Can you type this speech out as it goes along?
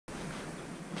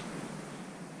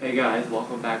Hey guys,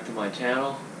 welcome back to my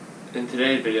channel. And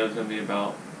today's video is going to be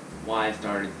about why I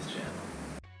started this channel.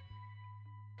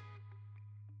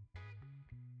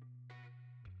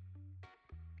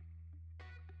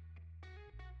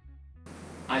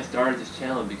 I started this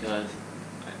channel because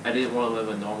I didn't want to live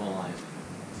a normal life.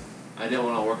 I didn't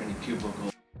want to work in a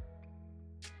cubicle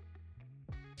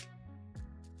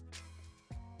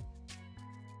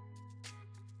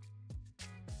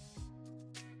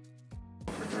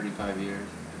for 35 years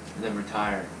and then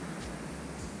retire.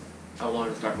 I want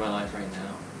to start my life right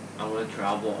now. I want to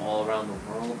travel all around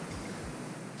the world.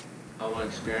 I want to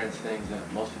experience things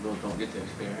that most people don't get to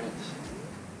experience.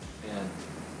 And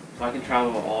if I can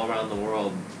travel all around the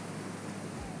world,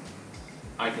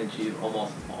 I can achieve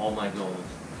almost all my goals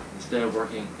instead of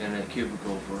working in a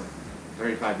cubicle for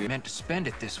 35 years. Meant to spend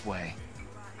it this way.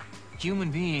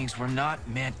 Human beings were not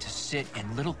meant to sit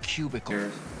in little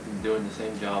cubicles. Doing the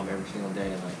same job every single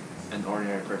day like an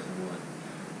ordinary person would.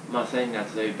 I'm not saying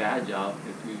that's a bad job.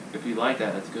 If you like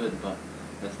that, that's good, but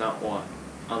that's not what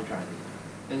I'm trying to do.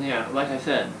 And yeah, like I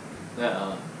said,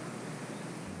 that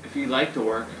if you like to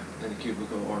work in a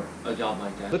cubicle or a job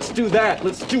like that, let's do that.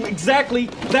 Let's do exactly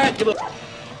that. No,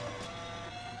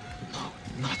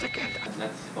 not again. And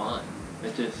that's fine.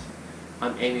 It's just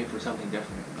I'm aiming for something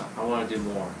different. I want to do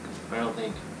more. I don't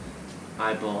think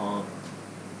I belong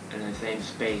in the same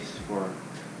space for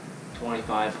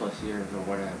 25 plus years or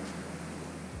whatever.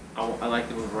 I like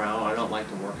to move around. I don't like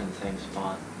to work in the same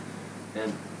spot.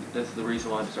 And that's the reason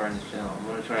why I'm starting this channel. I'm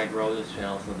going to try to grow this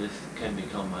channel so this can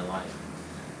become my life.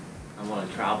 I want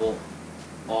to travel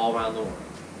all around the world.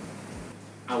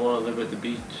 I want to live at the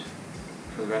beach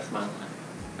for the rest of my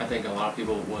life. I think a lot of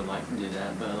people would like to do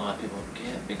that, but a lot of people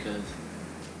can't because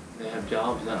they have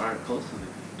jobs that aren't close to the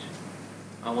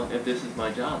beach. If this is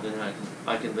my job, then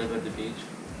I can live at the beach.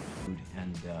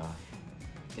 And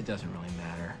it doesn't really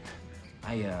matter.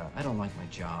 I don't like my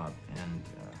job, and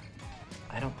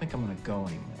I don't think I'm gonna go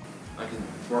anymore. I can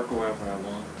work wherever I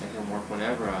want. I can work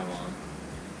whenever I want.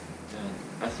 And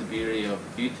that's the beauty of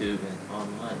YouTube and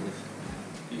online is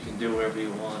you can do whatever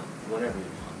you want, whatever you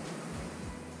want.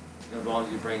 And as long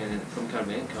as you bring in some kind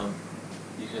of income,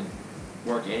 you can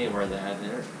work anywhere that has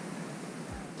internet.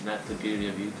 And that's the beauty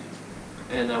of YouTube.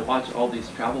 And I watch all these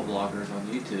travel bloggers on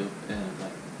YouTube, and it's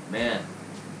like, man,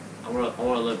 I want to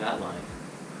live that life.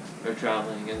 They're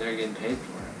traveling and they're getting paid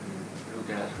for it. I mean, who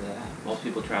can ask for that? Most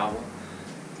people travel.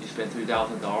 You spend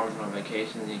 $3,000 on a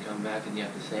vacation and you come back and you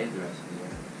have to save the rest of the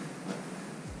year. But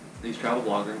these travel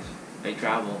bloggers, they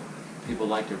travel. People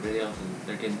like their videos and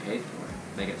they're getting paid for it.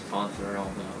 They get sponsored and all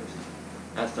the other stuff.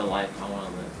 That's the life I want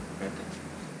to live right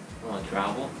there. I want to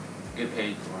travel, get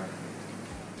paid for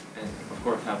it, and of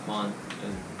course have fun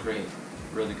and create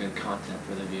really good content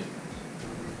for the viewers.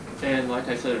 And like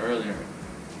I said earlier,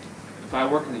 if I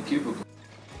work in the cubicle...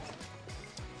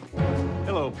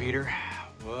 Hello, Peter.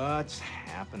 What's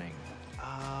happening?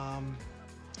 I'm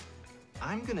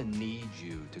gonna need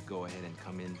you to go ahead and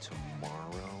come in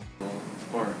tomorrow.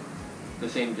 Or the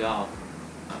same job,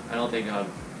 I don't think I'd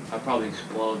probably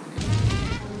explode.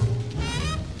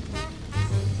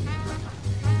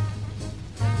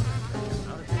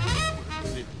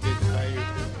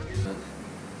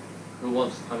 Who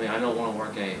wants? I mean, I don't want to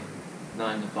work a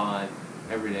 9 to 5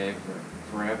 every day for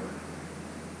forever.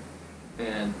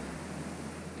 And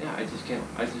yeah, I just can't.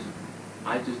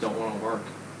 I just don't want to work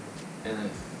in a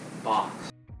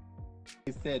box.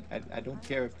 I said I don't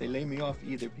care if they lay me off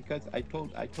either, because I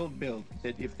told Bill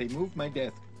that if they move my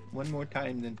desk one more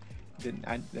time, then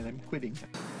I'm quitting.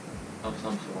 Of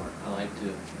some sort. I like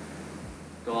to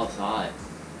go outside.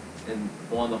 And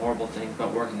one of the horrible things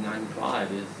about working 9 to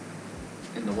 5 is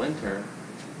in the winter,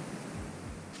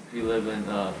 if you live in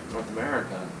North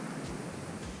America,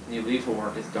 when you leave for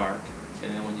work, it's dark,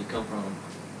 and then when you come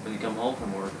home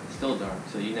from work, it's still dark.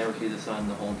 So you never see the sun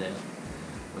the whole day,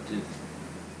 which is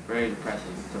very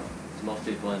depressing to most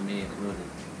people, and me included.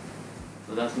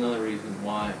 So that's another reason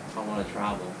why I want to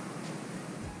travel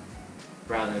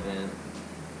rather than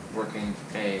working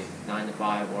a 9 to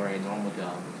 5 or a normal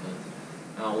job, because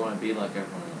I don't want to be like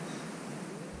everyone else.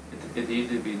 It's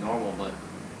easy to be normal, but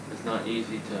it's not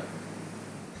easy to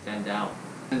stand out.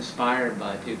 I'm inspired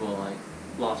by people like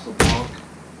Leblanc,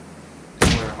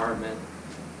 Sawyer Hartman,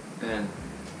 and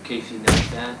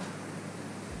Neistat.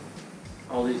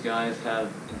 All these guys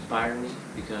have inspired me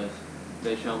because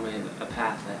they show me a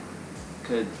path that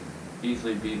could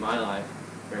easily be my life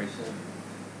very soon.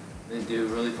 They do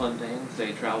really fun things.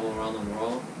 They travel around the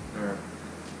world.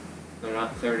 They're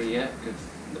not 30 yet because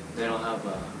they don't have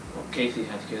well, Casey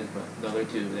has kids, but the other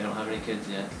two, they don't have any kids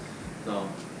yet. So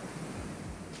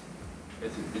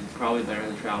it's probably better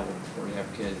to travel before you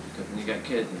have kids, because when you got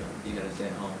kids, you gotta stay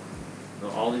at home. So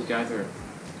all these guys are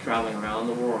traveling around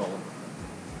the world,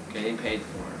 getting paid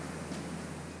for it,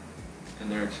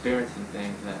 and they're experiencing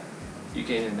things that you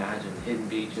can't even imagine. Hidden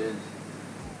beaches,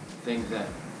 things that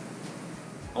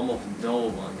almost no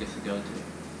one gets to go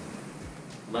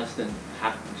to. Less than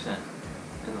 0.5%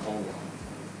 in the whole world.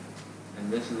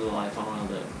 And this is the life I want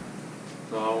to live.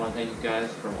 So I want to thank you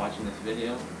guys for watching this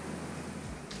video.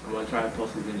 I'm going to try to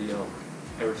post a video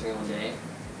every single day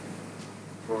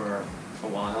for a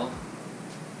while.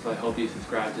 So I hope you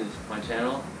subscribe to my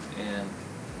channel, and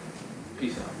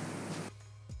peace out.